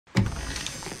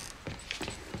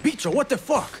Bicho, what the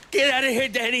fuck? Get out of here,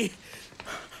 Daddy.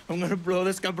 I'm gonna blow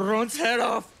this cabron's head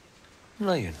off.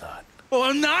 No, you're not. Oh,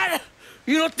 I'm not?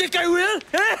 You don't think I will,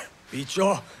 eh?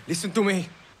 Bicho, listen to me.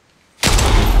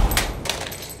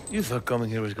 You thought coming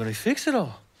here was gonna fix it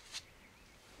all.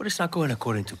 But it's not going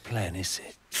according to plan, is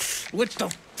it? What the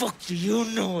fuck do you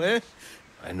know, eh?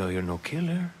 I know you're no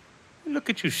killer. Look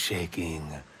at you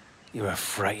shaking. You're a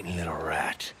frightened little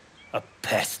rat. A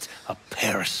pest, a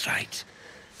parasite.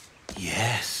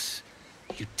 Yes,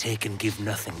 you take and give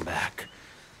nothing back.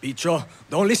 Bicho,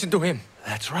 don't listen to him.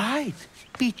 That's right,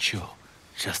 Bicho.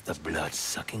 Just a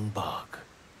blood-sucking bug.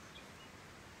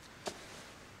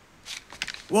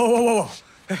 Whoa, whoa, whoa,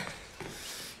 whoa.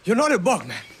 You're not a bug,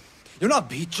 man. You're not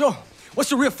Bicho.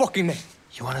 What's your real fucking name?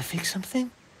 You wanna fix something?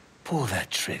 Pull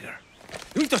that trigger.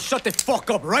 You need to shut the fuck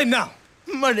up right now.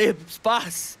 My name's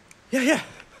Paz. Yeah.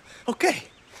 Okay.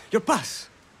 You're Paz.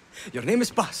 Your name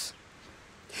is Paz.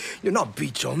 You're not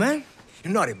Bicho, man.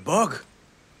 You're not a bug.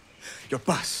 You're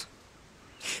Paz.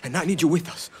 And I need you with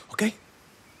us, okay?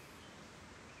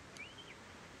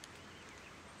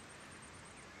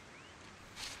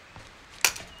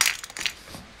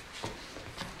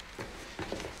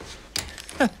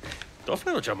 Tough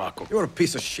little chamaco. You're a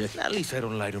piece of shit. At least I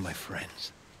don't lie to my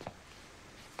friends.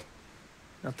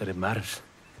 Not that it matters.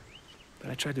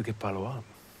 But I tried to get Palo out.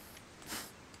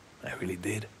 I really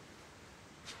did.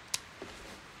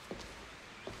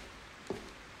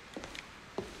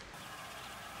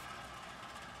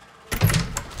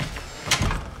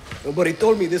 Nobody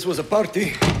told me this was a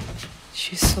party.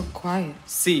 She's so quiet.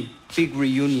 See, big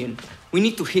reunion. We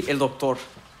need to hit El Doctor.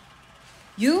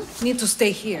 You need to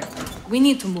stay here. We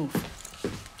need to move.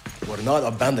 We're not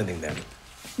abandoning them.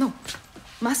 No.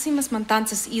 Máximas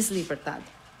mantanzas is libertad.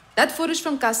 That footage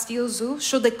from Castillo Zoo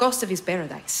showed the cost of his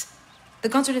paradise. The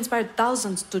concert inspired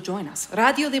thousands to join us.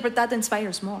 Radio Libertad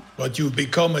inspires more. But you've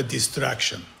become a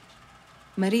distraction.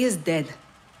 Maria's dead.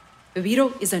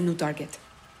 Bebiro is a new target.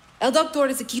 El Doctor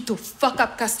is the key to fuck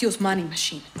up Castillo's money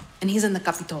machine. And he's in the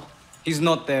Capitol. He's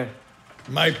not there.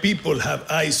 My people have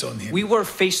eyes on him. We were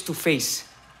face to face.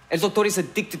 El Doctor is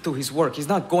addicted to his work. He's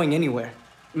not going anywhere.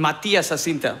 Matias has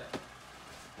intel.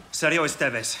 Sergio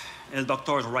Esteves, El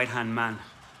Doctor's right-hand man,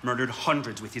 murdered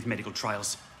hundreds with his medical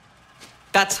trials.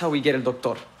 That's how we get El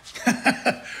Doctor.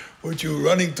 Were you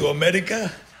running to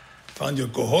America? Found your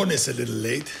cojones a little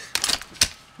late.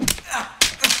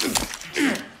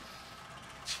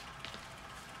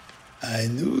 I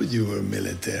knew you were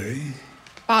military.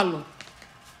 Paulo.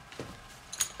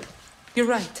 You're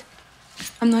right.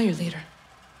 I'm not your leader.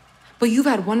 But you've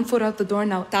had one foot out the door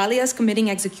now. Talia's committing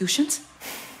executions?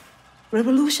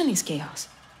 Revolution is chaos.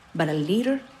 But a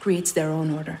leader creates their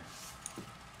own order.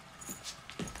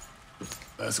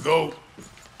 Let's go.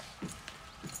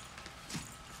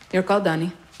 Your call,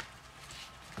 Danny.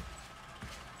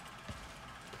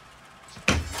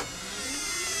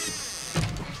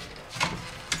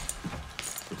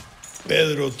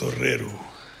 Pedro Torrero.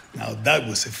 Now that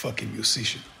was a fucking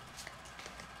musician.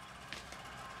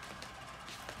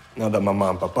 Now that Mama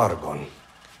and Papa are gone,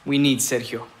 We need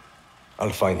Sergio. I'll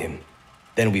find him.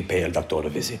 Then we pay El Doctor a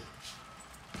visit.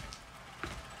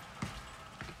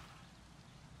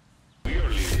 We are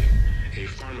leading a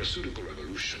pharmaceutical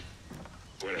revolution.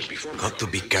 Whereas before... Got to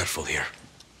be careful here.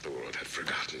 The world had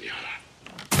forgotten Yara.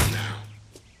 Now,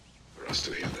 for us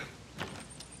to heal them.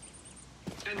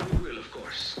 And we will, of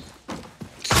course.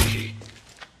 It's the key.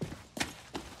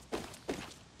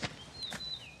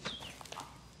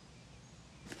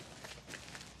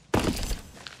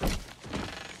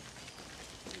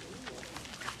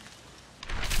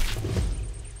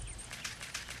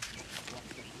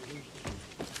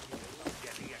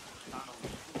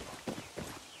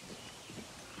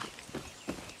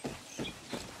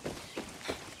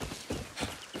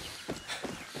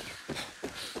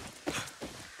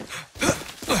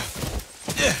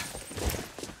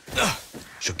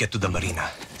 Should get to the marina.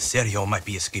 Sergio might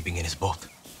be escaping in his boat.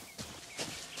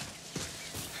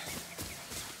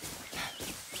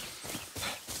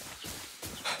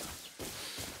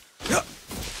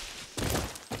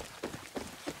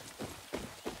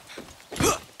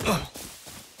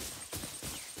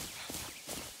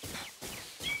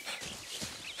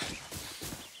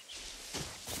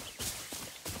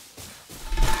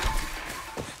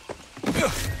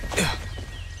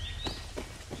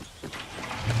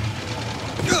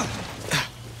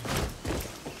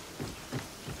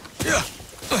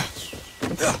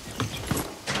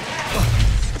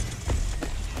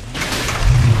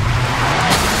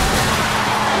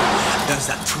 There's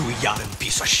that true Yaran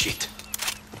piece of shit.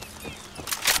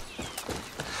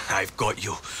 I've got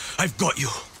you. I've got you.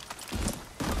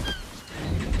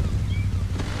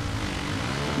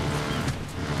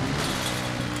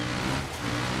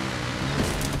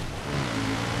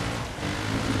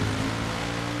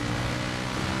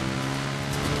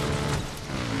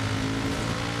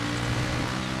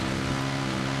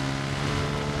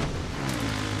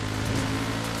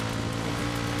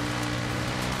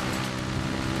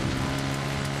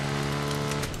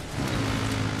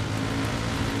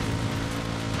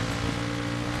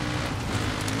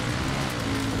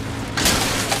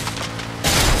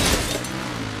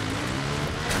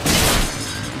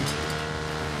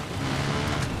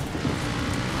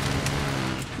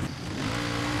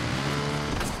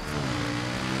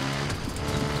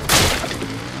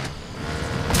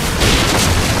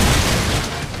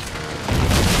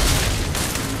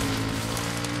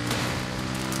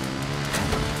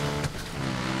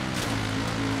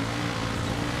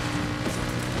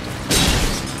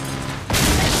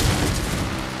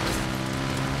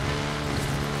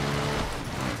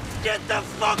 Get the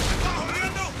fuck!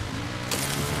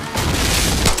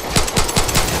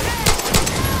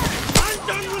 I'm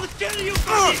done with killing you!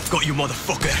 Got you,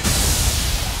 motherfucker!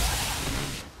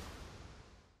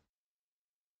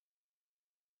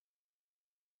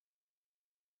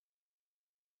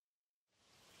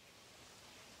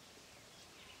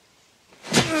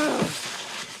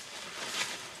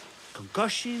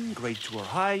 Concussion, grade 2 or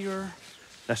higher.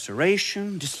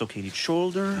 Laceration, dislocated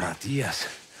shoulder. Matias.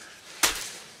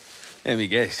 Let me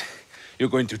guess. You're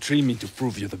going to train me to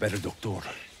prove you're the better doctor.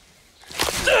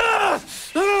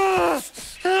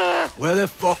 Where the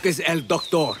fuck is El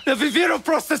Doctor? The Vivero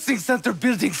Processing Center,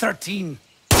 Building 13.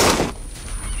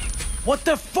 What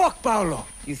the fuck, Paolo?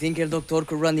 You think El Doctor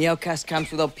could run the outcast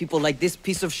camps without people like this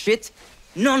piece of shit?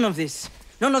 None of this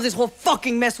whole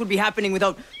fucking mess would be happening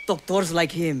without doctors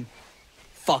like him.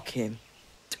 Fuck him.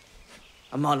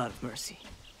 I'm all out of mercy.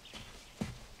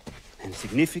 And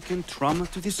significant trauma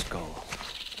to the skull.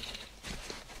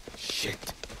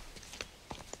 Shit.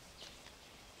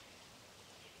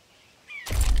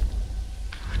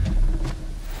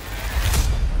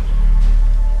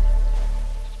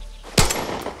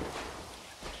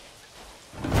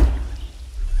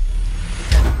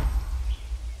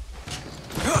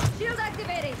 Shield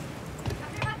activated.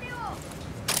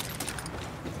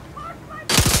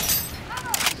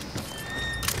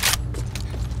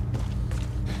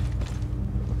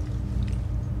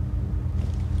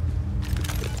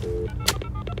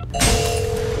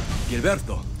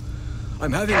 Gilberto,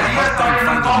 I'm having a hard time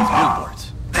finding these billboards.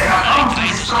 They are going to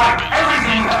destroy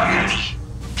everything that builds.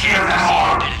 Kill them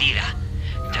all. Perdida.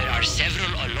 There are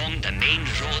several along the main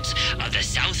roads of the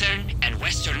southern and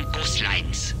western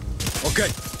coastlines.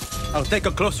 Okay, I'll take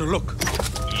a closer look.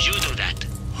 You do that.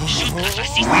 Shoot the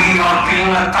fascist. We are being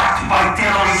attacked by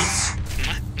terrorists.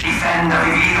 Defend the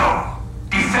Vivero.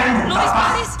 Defend the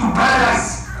path to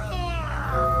paradise.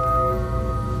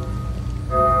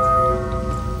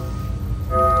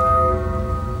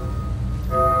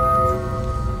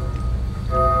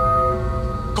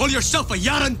 Call yourself a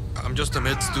Yaran? I'm just a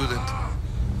med student.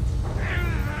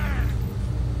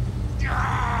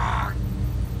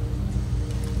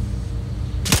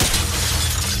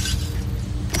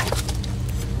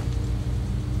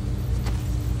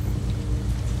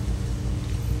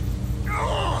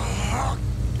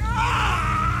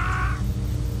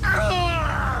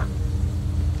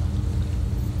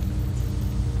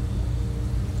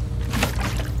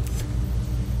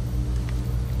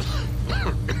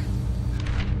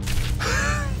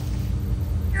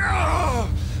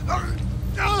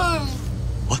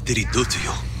 What did he do to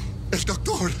you? El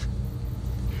doctor!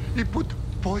 He put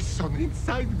poison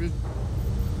inside me.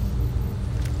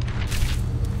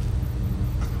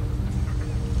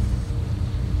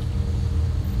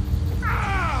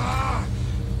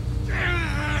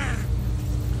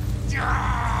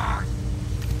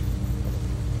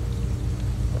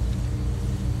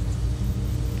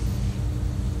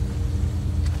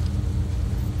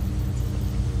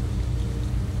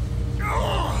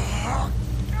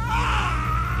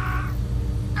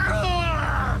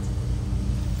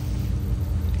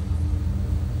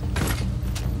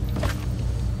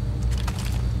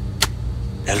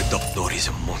 El Doctor is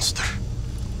a monster.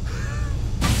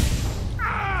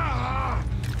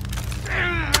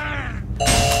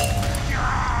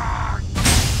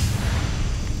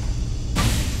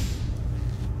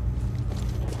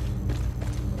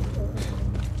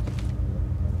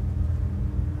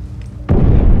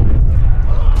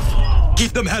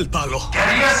 Give them hell, Paolo.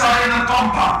 Guerrillas are in the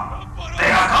compound. They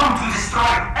have come to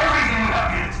destroy everything we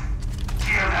have built.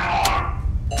 Kill them all.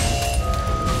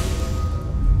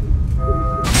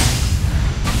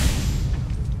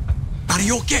 Are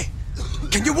you okay?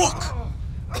 Can you walk?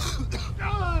 We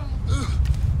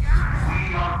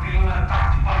are being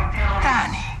attacked by terrorists.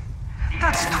 Danny,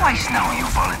 that's twice now you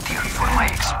volunteered for my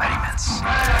experiments.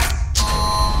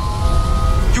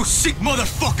 You sick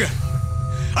motherfucker!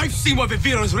 I've seen what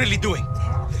Vivero is really doing.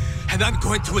 And I'm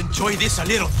going to enjoy this a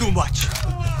little too much.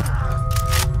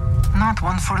 Not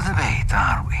one for debate,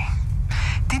 are we?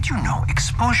 Did you know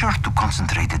exposure to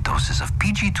concentrated doses of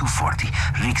PG-240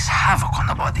 wreaks havoc on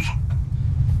the body?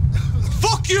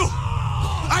 Fuck you!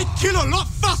 I kill a lot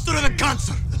faster than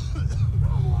cancer!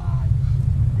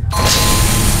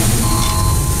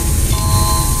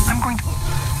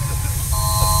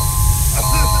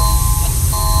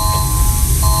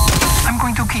 I'm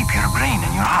going to keep your brain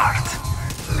and your heart.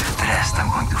 The rest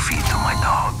I'm going to feed to my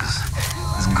dogs.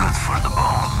 It's good for the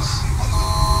bones.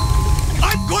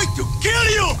 I'm going to kill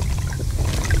you!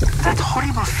 That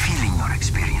horrible feeling you're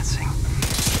experiencing,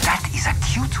 that is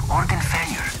acute organ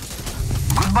failure.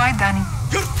 Goodbye, Danny.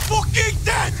 You're fucking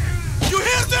dead! You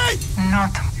hear me?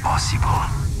 Not possible.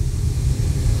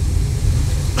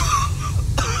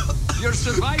 Your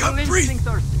survival instincts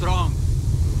are strong,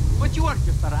 but you are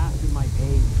just a rat in my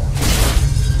cage.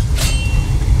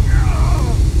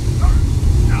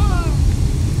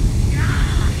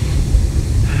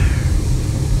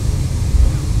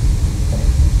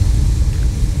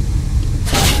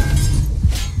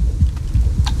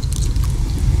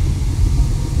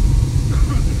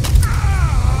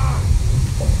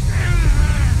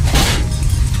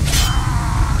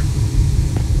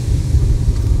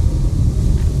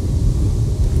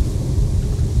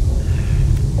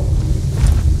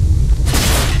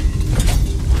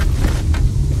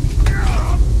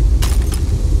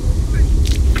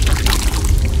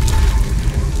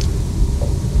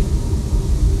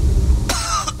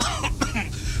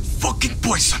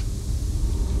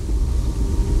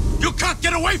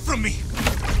 From me!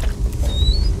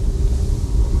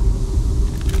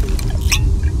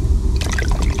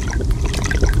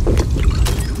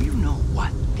 Do you know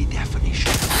what the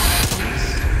definition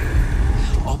is?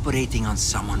 Operating on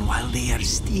someone while they are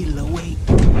still awake.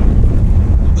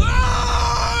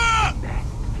 Ah! The best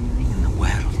feeling in the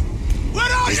world.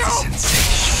 Where are is you? The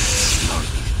sensation of slowly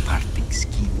parting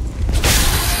skin.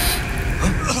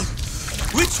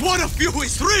 Which one of you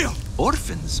is real?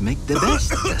 Orphans make the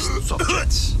best test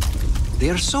subjects. They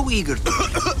are so eager to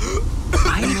live.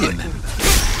 I remember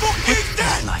what it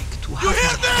was like to have... You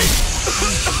hear me?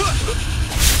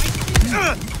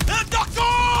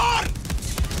 Doctor!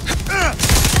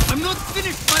 I'm not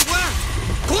finished my work!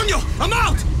 Coño, I'm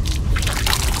out!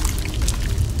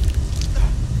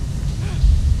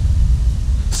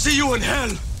 See you in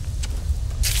hell!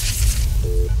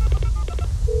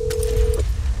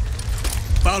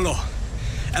 Paolo,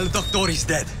 El Doctor is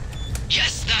dead.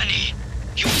 Yes, Danny.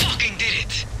 You fucking did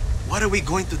it. What are we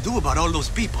going to do about all those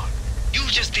people? You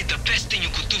just did the best thing you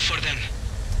could do for them.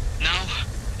 Now,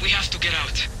 we have to get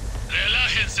out.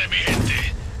 Relájense, mi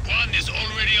gente. Juan is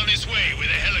already on his way with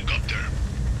a helicopter.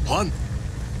 Juan?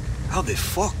 How the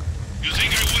fuck? You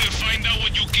think I wouldn't find out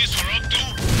what you kids are up to?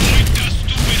 Wipe that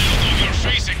stupid look off your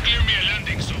face and clear me a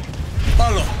landing zone.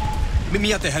 Paolo, meet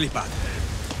me at the helipad.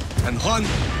 And Juan,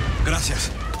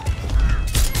 gracias.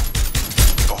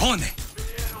 Cojones!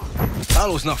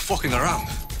 Paolo's not fucking around.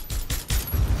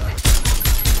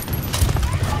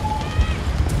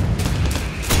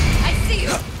 I see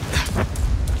you.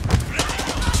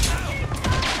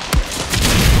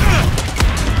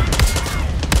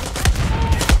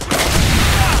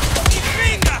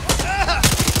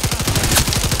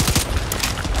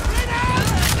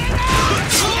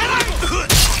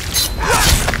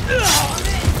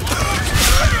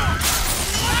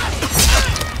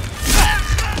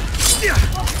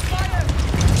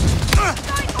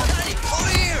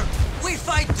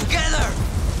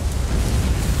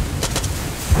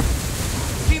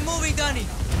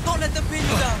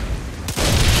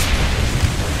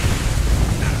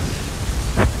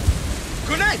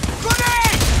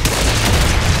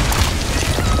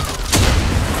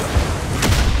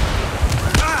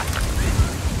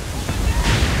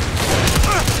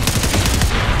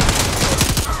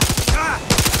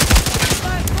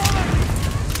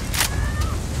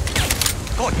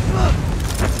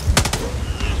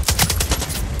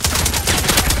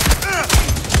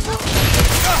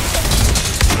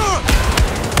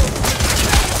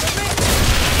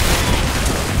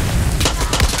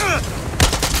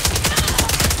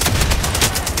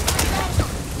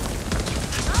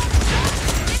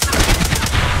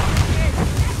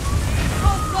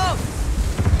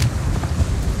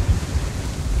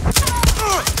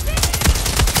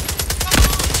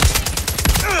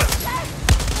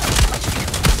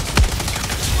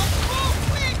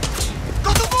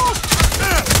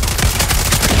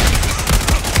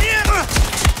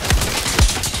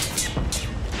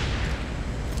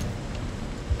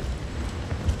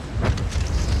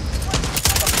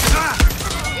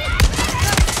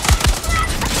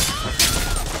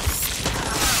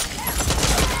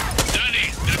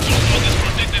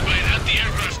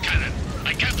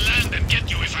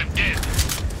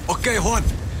 Okay, Juan.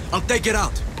 I'll take it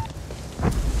out.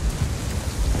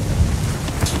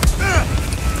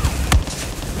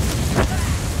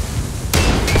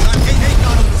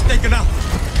 That is taken out.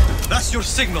 That's your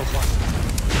signal, Juan.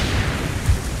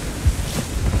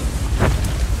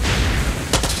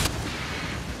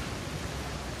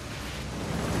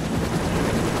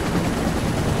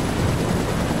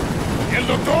 El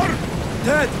Doctor?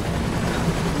 Dead!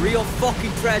 Real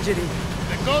fucking tragedy.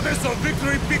 The goddess of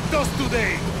victory picked us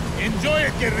today. Enjoy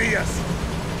it, guerrillas.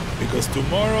 Because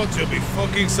tomorrow you'll be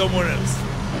fucking someone else.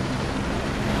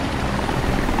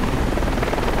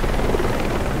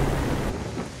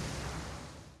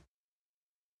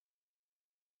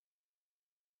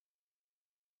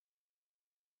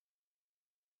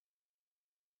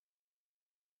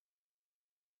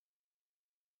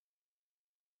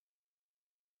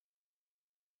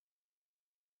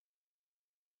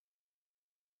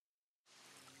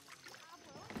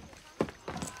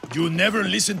 You never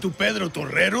listen to Pedro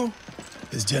Torrero?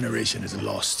 His generation is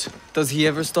lost. Does he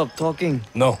ever stop talking?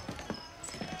 No.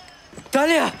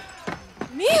 Talia!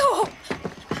 Mijo!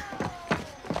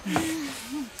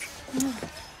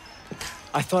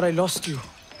 I thought I lost you.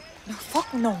 No,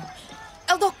 fuck no.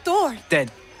 El Doctor!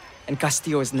 Dead. And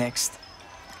Castillo is next.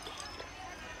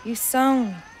 You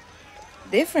sound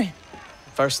different.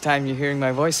 First time you're hearing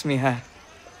my voice, mija.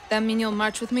 That mean you'll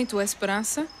march with me to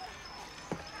Esperanza?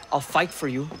 I'll fight for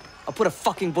you. I'll put a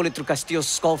fucking bullet through Castillo's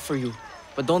skull for you.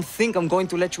 But don't think I'm going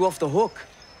to let you off the hook.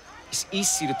 It's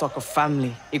easy to talk of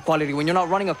family, equality when you're not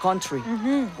running a country.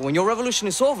 But when your revolution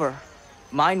is over,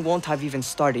 mine won't have even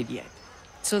started yet.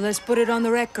 So let's put it on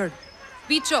the record.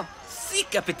 Bicho! Sí,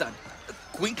 Capitán.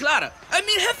 Queen Clara. I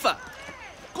mean, Jefa.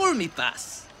 Call me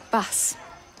Paz. Paz.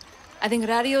 I think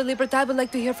Radio Libertad would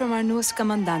like to hear from our newest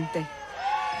comandante.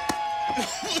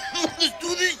 Let's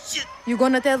do this shit. You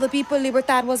gonna tell the people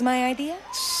Libertad was my idea?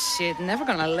 Shit, never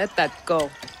gonna let that go.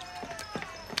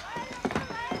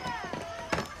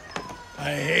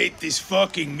 I hate this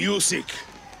fucking music.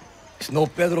 It's no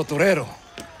Pedro Torrero.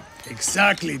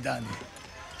 Exactly, Danny.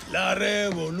 La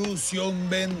revolución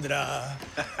vendrá.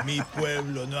 Mi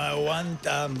pueblo no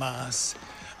aguanta más.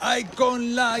 Ay,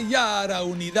 con la Yara,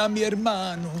 unidad, mi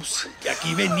hermanos. Que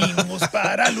aquí venimos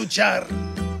para luchar.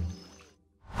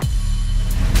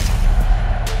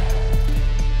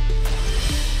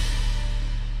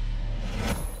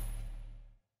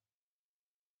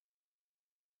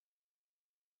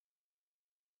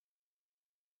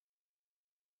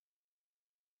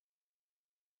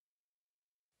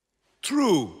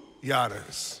 True,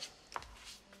 Yaras.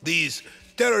 These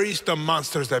terrorist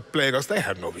monsters that plague us, they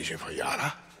have no vision for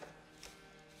Yara.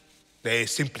 They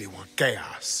simply want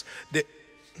chaos.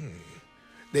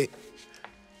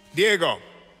 Diego.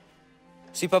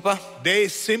 Sí, Papa? They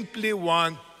simply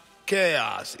want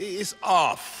chaos. It's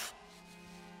off.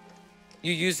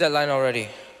 You used that line already.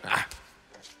 Ah.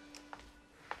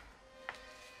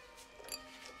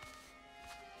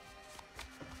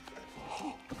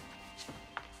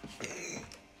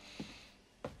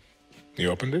 You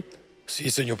opened it?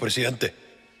 Sí, señor presidente.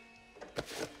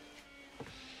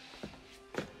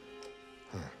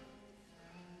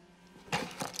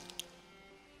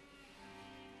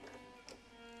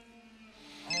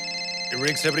 It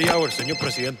rings every hour, señor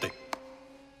presidente.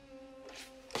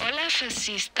 Hola,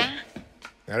 fascista.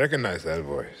 I recognize that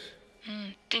voice.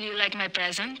 Did you like my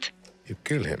present? You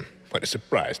killed him. What a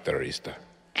surprise, terrorista.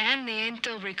 And the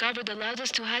intel recovered allowed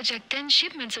us to hijack 10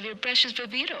 shipments of your precious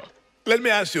Viviro. Let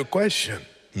me ask you a question,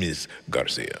 Miss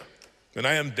Garcia. When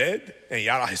I am dead and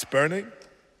Yara is burning,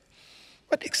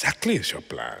 what exactly is your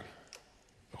plan?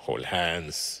 Hold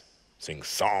hands, sing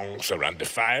songs around the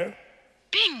fire?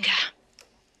 Pinga!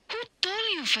 Who told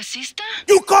you, fascista?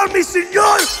 You call me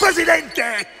Señor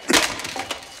Presidente!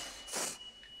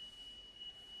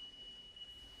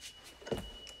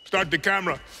 Start the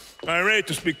camera. I'm ready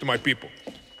to speak to my people.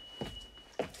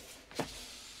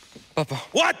 Papa.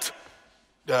 What?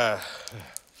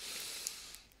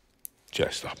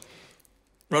 Just stop.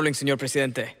 Rolling, Señor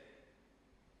Presidente.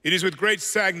 It is with great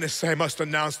sadness I must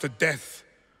announce the death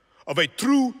of a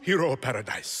true hero of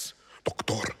paradise,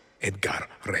 Dr. Edgar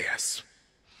Reyes.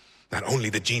 Not only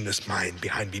the genius mind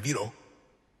behind Viviro,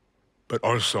 but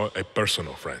also a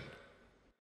personal friend.